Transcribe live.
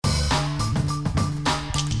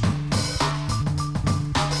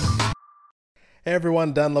Hey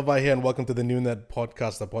everyone, Dan Levi here, and welcome to the New Net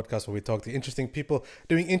Podcast, the podcast where we talk to interesting people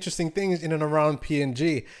doing interesting things in and around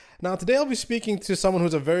PNG. Now, today I'll be speaking to someone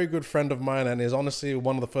who's a very good friend of mine and is honestly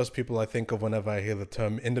one of the first people I think of whenever I hear the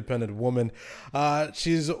term independent woman.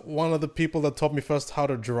 She's one of the people that taught me first how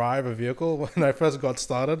to drive a vehicle when I first got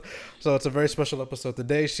started, so it's a very special episode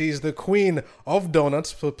today. She's the queen of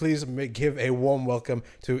donuts, so please give a warm welcome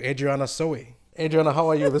to Adriana Soe. Adriana, how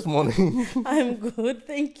are you this morning? I'm good.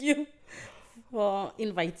 Thank you for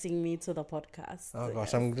inviting me to the podcast. Oh gosh,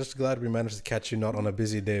 Yes. I'm just glad we managed to catch you not on a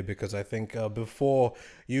busy day because I think before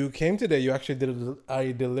you came today, you actually did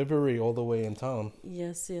a delivery all the way in town.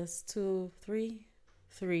 Yes.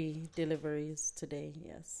 Three deliveries today.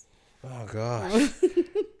 Yes. Oh gosh.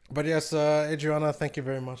 But yes, Adriana, thank you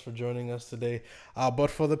very much for joining us today.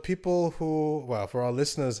 But for the people for our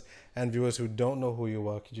listeners and viewers who don't know who you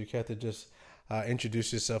are, could you care to just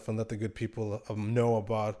introduce yourself and let the good people know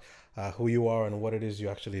about who you are and what it is you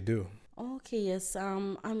actually do? Okay. Yes.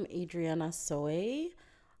 I'm Adriana Soe.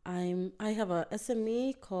 I have a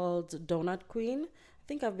SME called Donut Queen. I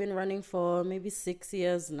think I've been running for maybe 6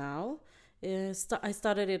 years now. I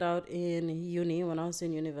started it out in uni when I was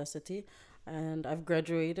in university, and I've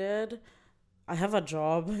graduated. I have a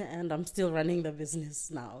job, and I'm still running the business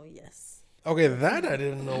now. Yes. Okay, that I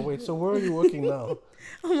didn't know. Wait, so where are you working now?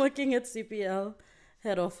 I'm working at CPL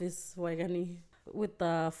head office, Waigani, with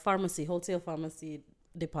the wholesale pharmacy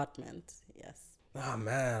department. Yes. Oh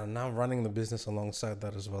man, now running the business alongside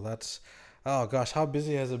that as well. Oh gosh, how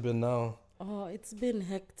busy has it been now? Oh, it's been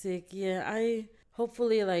hectic. Yeah, I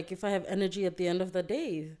hopefully like if I have energy at the end of the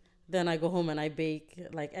day, then I go home and I bake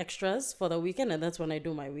like extras for the weekend, and that's when I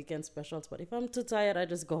do my weekend specials. But if I'm too tired, I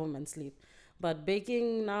just go home and sleep. But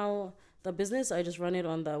baking now, the business, I just run it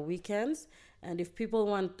on the weekends. And if people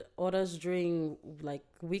want orders during like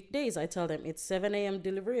weekdays, I tell them it's 7 a.m.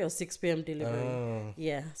 delivery or 6 p.m. delivery. Oh,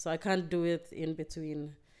 Yeah, so I can't do it in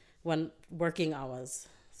between when working hours.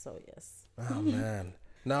 So yes. oh man.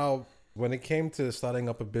 Now, when it came to starting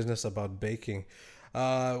up a business about baking,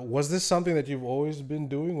 was this something that you've always been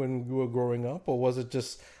doing when you were growing up, or was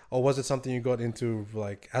it something you got into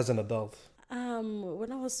like as an adult?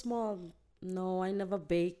 When I was small, no, I never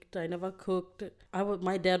baked. I never cooked.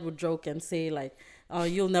 My dad would joke and say like, "Oh,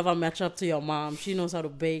 you'll never match up to your mom. She knows how to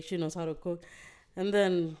bake. She knows how to cook." And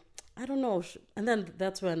then I don't know. And then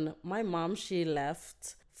that's when my mom she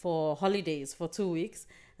left for holidays for 2 weeks,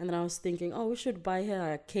 and then I was thinking, "Oh, we should buy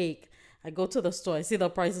her a cake." I go to the store. I see the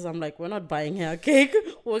prices. I'm like, "We're not buying her a cake.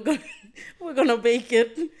 We're gonna we're gonna bake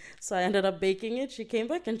it." So I ended up baking it. She came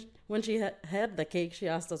back and when she had the cake, she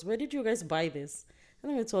asked us, "Where did you guys buy this?" And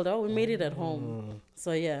then we told her, "Oh, we made it at home."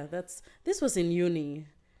 So yeah, this was in uni.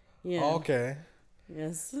 Yeah. Okay.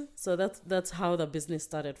 Yes. So that's how the business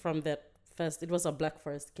started. From that first, it was a Black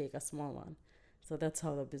Forest cake, a small one. So that's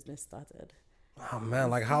how the business started. Oh man,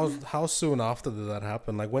 like how soon after did that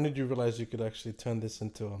happen? Like when did you realize you could actually turn this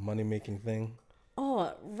into a money making thing?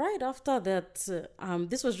 Oh, right after that,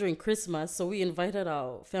 this was during Christmas, so we invited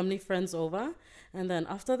our family friends over, and then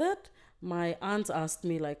after that, my aunt asked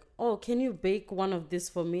me like, "Oh, can you bake one of this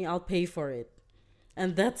for me? I'll pay for it."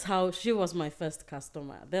 And that's how she was my first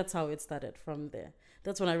customer. That's how it started from there.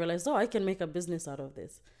 That's when I realized, oh, I can make a business out of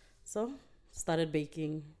this. So, started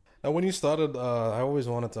baking. Now, when you started, I always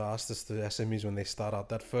wanted to ask this to SMEs when they start out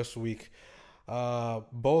that first week.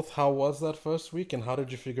 Both, how was that first week, and how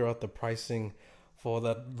did you figure out the pricing for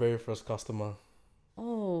that very first customer?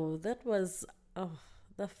 Oh,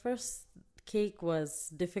 the first cake was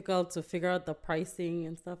difficult to figure out the pricing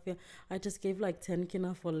and stuff. Yeah, I just gave like 10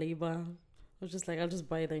 kina for labor. I was just like, I'll just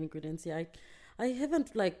buy the ingredients. Yeah, I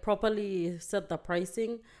haven't like properly set the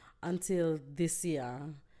pricing until this year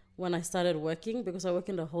when I started working because I work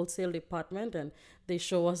in the wholesale department and they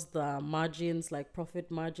show us the margins, like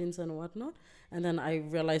profit margins and whatnot. And then I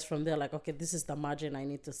realized from there, like, okay, this is the margin I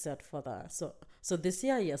need to set for that. So this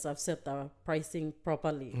year, yes, I've set the pricing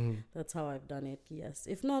properly. That's how I've done it. Yes.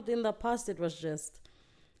 If not, in the past, it was just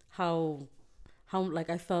how like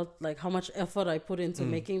I felt like how much effort I put into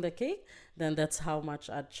making the cake. Then that's how much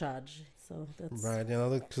I'd charge. So that's Right,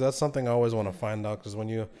 because that's something I always want to find out. Because when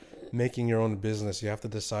you're making your own business, you have to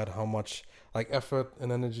decide how much like effort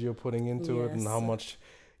and energy you're putting into it, and how yes. much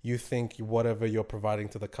you think whatever you're providing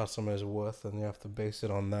to the customer is worth, and you have to base it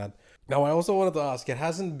on that. Now, I also wanted to ask. It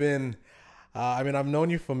hasn't been. I mean, I've known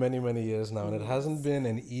you for many, many years now, and it hasn't been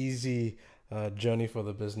an easy journey for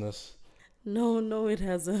the business. No, it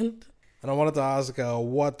hasn't. And I wanted to ask,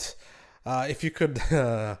 if you could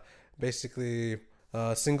basically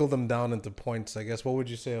single them down into points, I guess, what would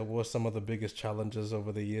you say were some of the biggest challenges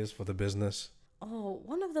over the years for the business? Oh,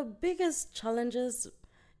 one of the biggest challenges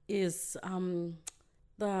is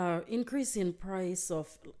the increase in price of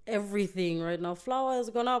everything right now. Flour has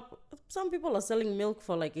gone up. Some people are selling milk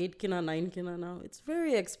for like 8 kina, 9 kina now. It's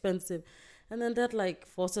very expensive. And then that like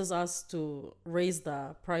forces us to raise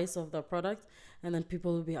the price of the product. And then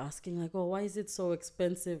people will be asking like, oh, why is it so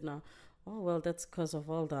expensive now? Oh, well, that's because of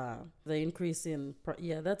all the increase in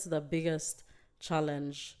yeah, that's the biggest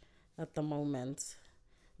challenge at the moment.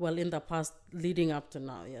 Well, in the past, leading up to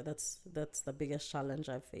now, yeah, that's the biggest challenge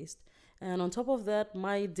I've faced. And on top of that,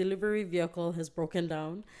 my delivery vehicle has broken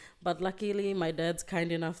down. But luckily, my dad's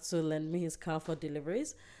kind enough to lend me his car for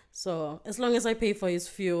deliveries. So as long as I pay for his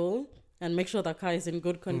fuel and make sure the car is in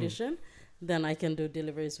good condition, then I can do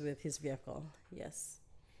deliveries with his vehicle. Yes.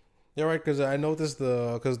 Yeah, right. Because I noticed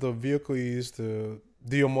because the vehicle you used to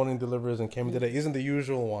do your morning deliveries and came today isn't the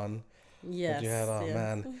usual one. Yes. That you had. Oh yeah.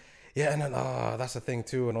 man. Yeah, and then that's the thing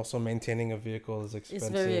too. And also maintaining a vehicle is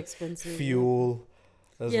expensive. It's very expensive. Fuel.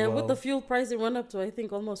 As yeah, well. with the fuel price, it went up to I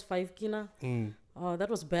think almost 5 kina. Oh, that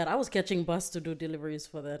was bad. I was catching bus to do deliveries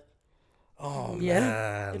for that. Oh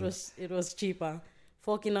yeah, man. It was cheaper.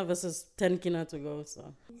 4 kina versus 10 kina to go.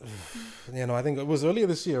 So. I think it was earlier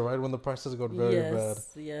this year, right, when the prices got very bad.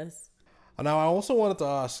 Yes. And now I also wanted to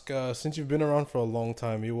ask, since you've been around for a long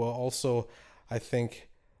time, you were also, I think,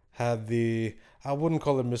 had I wouldn't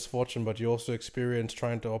call it misfortune, but you also experienced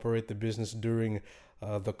trying to operate the business during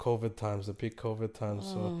the COVID times, the peak COVID times.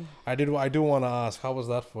 So I do want to ask, how was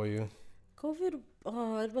that for you? COVID,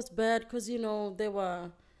 it was bad because, they were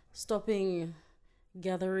stopping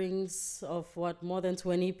gatherings of more than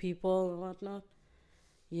 20 people and whatnot.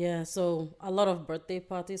 Yeah, so a lot of birthday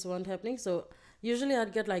parties weren't happening. So usually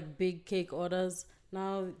I'd get like big cake orders.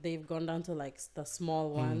 Now they've gone down to like the small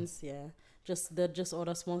ones. Yeah, they just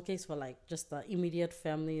order small cakes for like just the immediate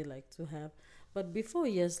family like to have. But before,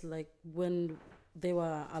 yes, like when they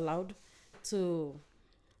were allowed to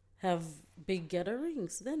have big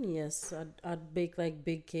gatherings, then yes, I'd bake like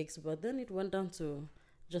big cakes. But then it went down to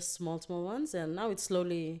just small ones, and now it's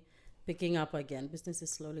slowly picking up again. Business is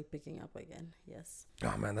slowly picking up again. Yes.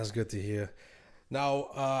 Oh man, that's good to hear. Now,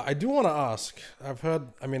 I do want to ask. I've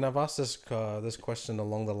asked this question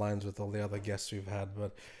along the lines with all the other guests we've had,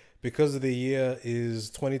 but because the year is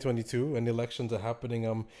 2022 and elections are happening,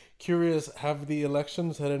 I'm curious, have the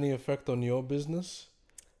elections had any effect on your business?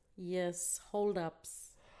 Yes,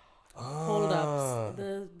 hold-ups. Hold-ups.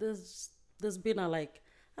 There's been a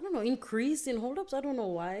increase in hold-ups. I don't know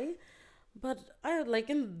why. But I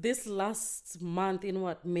in this last month,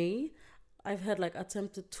 in May, I've had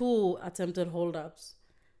two attempted hold-ups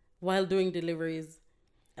while doing deliveries.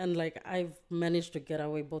 And I've managed to get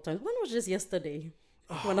away both times. One was just yesterday.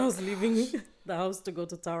 When I was leaving the house to go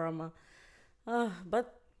to Tarama.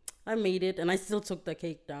 But I made it and I still took the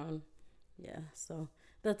cake down. Yeah, so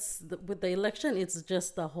with the election, it's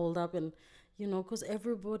just a hold up and, because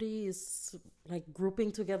everybody is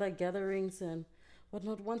grouping together gatherings and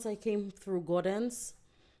whatnot. Once I came through Gordon's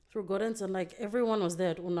and everyone was there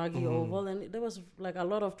at Unagi Oval and there was a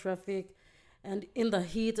lot of traffic and in the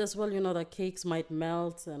heat as well, the cakes might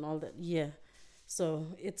melt and all that. Yeah.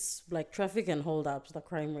 So it's traffic and hold-ups, the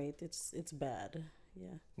crime rate, it's bad.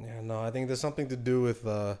 Yeah. Yeah, no, I think there's something to do with,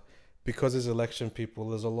 because it's election people,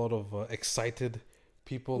 there's a lot of excited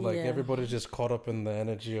people. Everybody's just caught up in the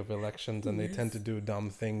energy of elections and they tend to do dumb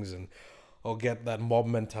things or get that mob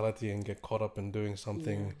mentality and get caught up in doing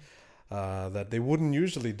something that they wouldn't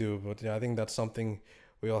usually do. But I think that's something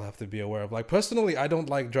we all have to be aware of. Personally, I don't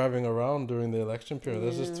like driving around during the election period.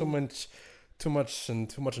 There's just too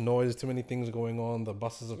much noise, too many things going on, the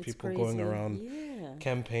buses of people crazy. Going around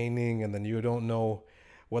campaigning, and then you don't know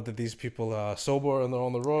whether these people are sober and they're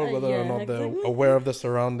on the road, whether or not they're aware of the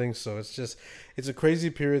surroundings. So it's a crazy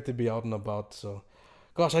period to be out and about. So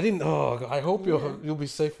gosh, I hope you'll be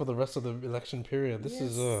safe for the rest of the election period.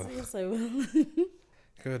 Yes, I will.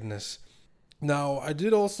 Goodness. Now, I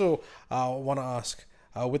did also want to ask,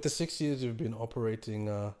 with the 6 years you've been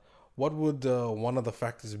operating, what would one of the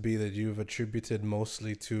factors be that you've attributed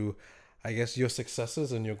mostly to, I guess, your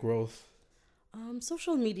successes and your growth?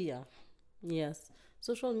 Social media. Yes.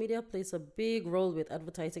 Social media plays a big role with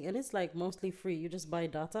advertising, and it's mostly free. You just buy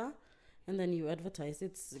data and then you advertise.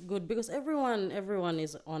 It's good because everyone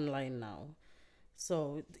is online now.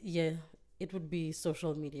 So, yeah, it would be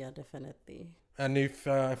social media, definitely. And if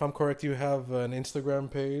I'm correct, you have an Instagram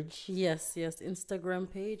page? Yes, Instagram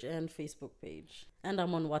page and Facebook page. And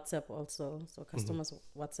I'm on WhatsApp also, so customers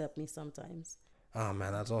WhatsApp me sometimes. Oh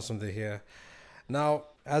man, that's awesome to hear. Now,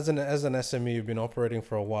 as an SME, you've been operating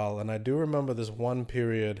for a while, and I do remember this one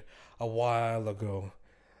period a while ago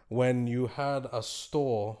when you had a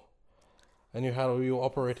store and you were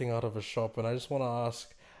operating out of a shop, and I just want to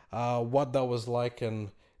ask, what that was like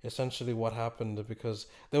and essentially what happened, because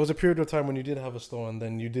there was a period of time when you did have a store and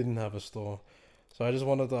then you didn't have a store. So I just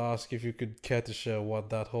wanted to ask if you could care to share what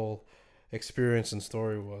that whole experience and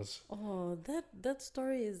story was. Oh, that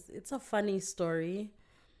story it's a funny story.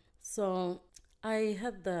 So I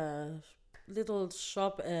had the little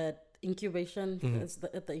shop at incubation,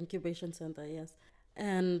 at the incubation center, yes.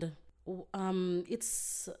 And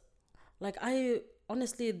it's like I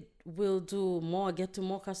honestly will do more, get to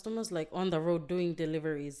more customers like on the road doing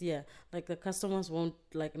deliveries. Yeah, like the customers won't,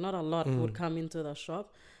 like not a lot would come into the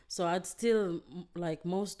shop. So I'd still, like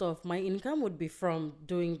most of my income would be from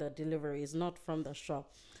doing the deliveries, not from the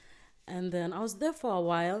shop. And then I was there for a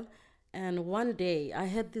while, and one day I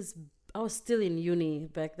was still in uni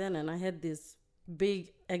back then, and I had this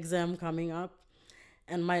big exam coming up,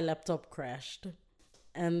 and my laptop crashed.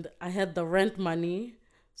 And I had the rent money,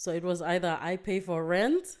 so it was either I pay for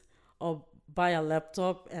rent or buy a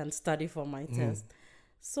laptop and study for my test.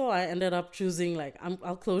 So I ended up choosing like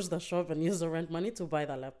I'll close the shop and use the rent money to buy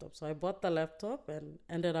the laptop. So I bought the laptop and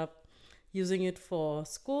ended up using it for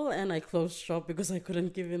school, and I closed shop because I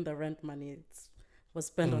couldn't give in the rent money. It was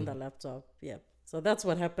spent on the laptop. Yeah. So that's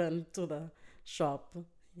what happened to the shop.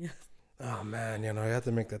 Yeah. Oh man, you had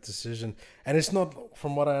to make that decision. And it's not,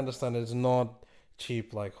 from what I understand, it's not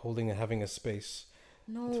cheap, like having a space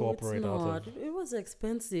No, to operate it's out not. of. It was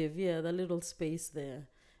expensive, yeah, the little space there.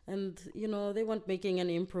 And, they weren't making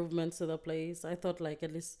any improvements to the place. I thought, like,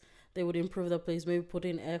 at least they would improve the place, maybe put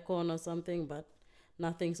in aircon or something, but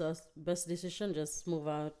nothing. So, best decision, just move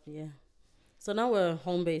out, yeah. So now we're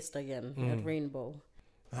home based again at Rainbow.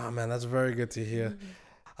 Oh man, that's very good to hear.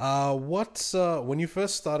 What's when you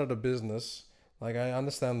first started a business? Like I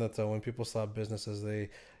understand that when people start businesses, they're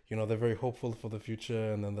very hopeful for the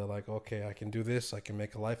future, and then they're like, okay, I can do this, I can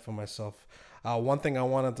make a life for myself. One thing I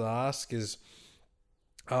wanted to ask is,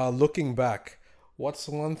 looking back, what's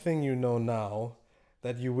one thing you know now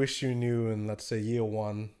that you wish you knew in, let's say, year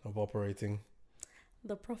one of operating?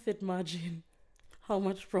 The profit margin, how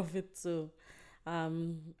much profit to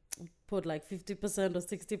put, like 50% or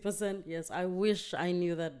 60%. Yes, I wish I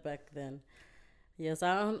knew that back then. Yes,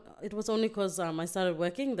 it was only because I started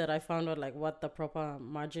working that I found out like what the proper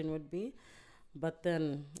margin would be. But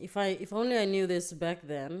then if only I knew this back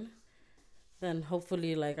then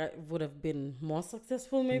hopefully like I would have been more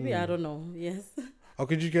successful maybe. I don't know. Yes. How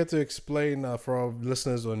could you get to explain for our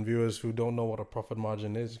listeners and viewers who don't know what a profit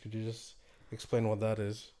margin is? Could you just explain what that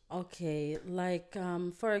is? Okay, like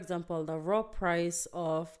for example, the raw price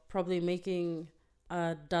of probably making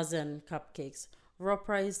a dozen cupcakes. Raw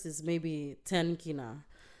price is maybe 10 kina.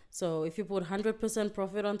 So if you put 100%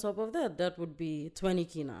 profit on top of that, that would be 20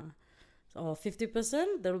 kina. Or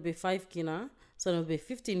 50%, that would be 5 kina. So that would be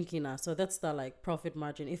 15 kina. So that's the like profit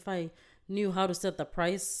margin. If I knew how to set the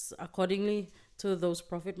price accordingly to those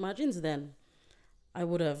profit margins, then I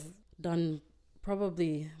would have done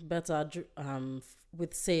probably better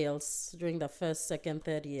with sales during the first, second,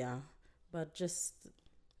 third year. But just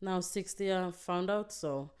now, sixth year, I found out,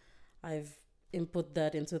 so I've input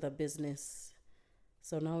that into the business.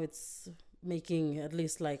 So now it's making at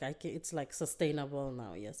least like it's like sustainable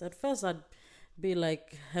now. Yes, at first I'd be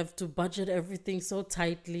like have to budget everything so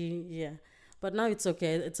tightly. Yeah, but now it's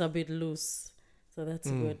okay. It's a bit loose. So that's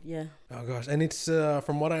good, yeah. Oh gosh, and it's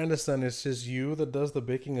from what I understand, it's just you that does the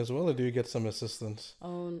baking as well, or do you get some assistance?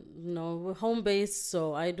 Oh no, we're home based,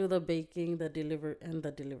 so I do the baking, the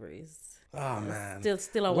deliveries. Oh man,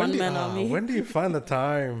 still a one man army. When do you find the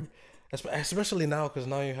time? Especially now, because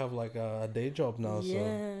now you have like a day job now.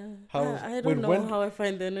 Yeah, So I don't know how I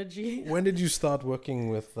find the energy. When did you start working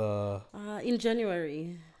with? In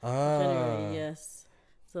January. January, yes.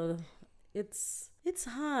 So it's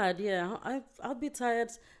hard, yeah. I'll be tired.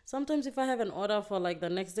 Sometimes if I have an order for like the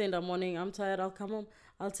next day in the morning, I'm tired. I'll come home.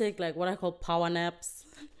 I'll take like what I call power naps.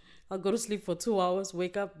 I'll go to sleep for 2 hours,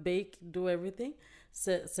 wake up, bake, do everything,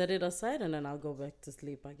 set it aside, and then I'll go back to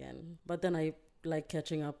sleep again. But then I like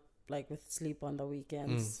catching up like with sleep on the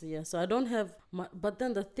weekends. Yeah, so I don't have but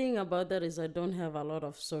then the thing about that is I don't have a lot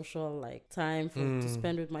of social like time to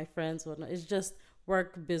spend with my friends or not. It's just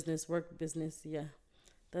work business. Yeah,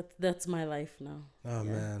 that's my life now. Oh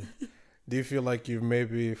man. Do you feel like you've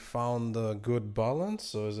maybe found a good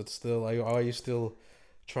balance, or is it still are you still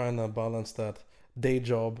trying to balance that day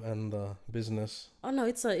job and business? Oh no,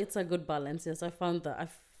 it's a good balance. Yes, I found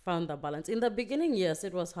the balance. In the beginning, yes,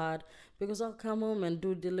 it was hard because I'll come home and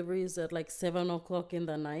do deliveries at like 7:00 in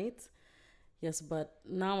the night. Yes, but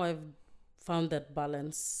now I've found that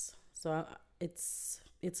balance. So it's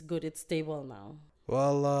good. It's stable now.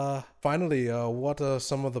 Well, finally, what are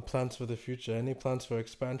some of the plans for the future? Any plans for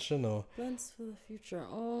expansion or? Plans for the future.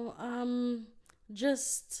 Oh,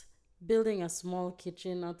 just building a small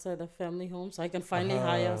kitchen outside the family home so I can finally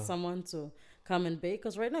hire Uh-huh. someone to come and bake.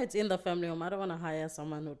 Because right now it's in the family home. I don't want to hire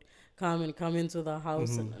someone who'd come into the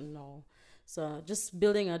house Mm-hmm. and no. So just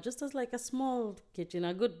building just as like a small kitchen,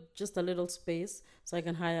 just a little space so I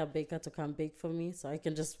can hire a baker to come bake for me so I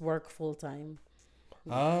can just work full time.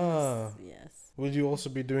 Ah, Yes, yes. will you also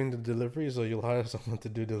be doing the deliveries, or you'll hire someone to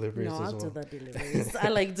do No, deliveries as I'll do well? the deliveries. I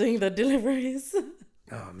like doing the deliveries.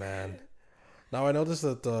 Oh man. Now I noticed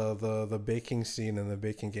that the baking scene and the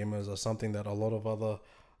baking gamers are something that a lot of other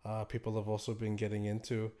people have also been getting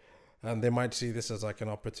into, and they might see this as like an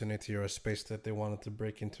opportunity or a space that they wanted to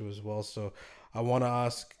break into as well. So I want to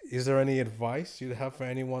ask: is there any advice you'd have for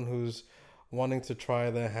anyone who's wanting to try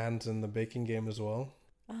their hands in the baking game as well?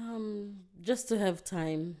 Just to have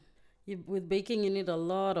time. With baking, you need a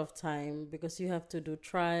lot of time because you have to do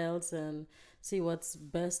trials and see what's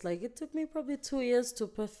best. Like it took me probably 2 years to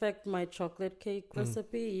perfect my chocolate cake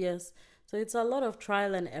recipe. Yes, so it's a lot of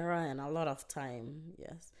trial and error and a lot of time.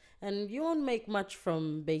 Yes, and you won't make much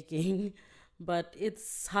from baking, but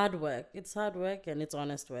it's hard work. It's hard work and it's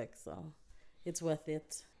honest work. So it's worth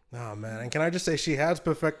it. Oh man! And can I just say she has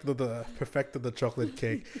perfected the chocolate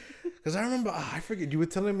cake? Because I remember, I forget, you were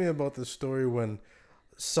telling me about the story when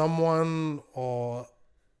someone or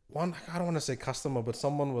one, I don't want to say customer, but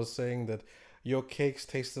someone was saying that your cakes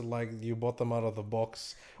tasted like you bought them out of the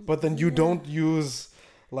box, but then you Yeah. don't use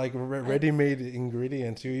like I ready-made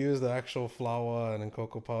ingredients. You use the actual flour and then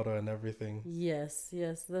cocoa powder and everything. Yes,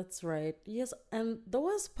 yes, that's right. Yes, and the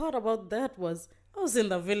worst part about that was I was in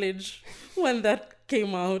the village when that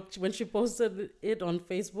came out, when she posted it on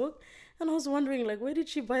Facebook, and I was wondering like where did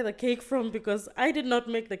she buy the cake from because I did not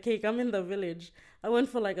make the cake. I'm in the village. I went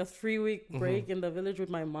for like a 3 week break in the village with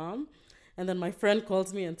my mom, and then my friend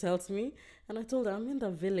calls me and tells me, and I told her I'm in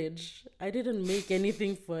the village. I didn't make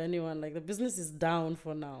anything for anyone. Like the business is down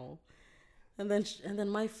for now. And then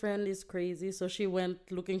my friend is crazy, so she went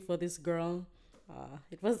looking for this girl.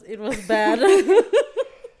 It was bad.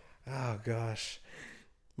 Oh gosh.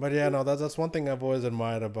 But yeah, no, that's one thing I've always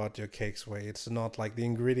admired about your cakes. Way it's not like the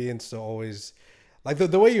ingredients are always like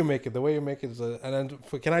the way you make it. The way you make it is, and then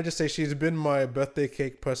can I just say she's been my birthday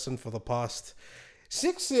cake person for the past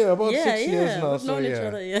 6 years, about Yeah, 6 years yeah, now. we've So known each yeah,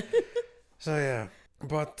 other. Yeah. so yeah.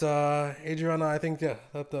 But Adriana, I think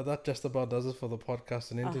that just about does it for the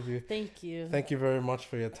podcast and Oh, interview. thank you. Thank you very much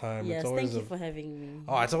for your time. It's Yes, always thank you a for having me.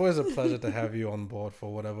 it's always a pleasure to have you on board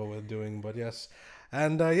for whatever we're doing. But yes,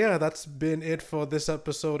 and yeah, that's been it for this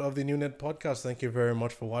episode of the New Net Podcast. Thank you very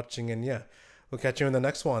much for watching, and yeah, we'll catch you in the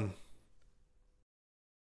next one.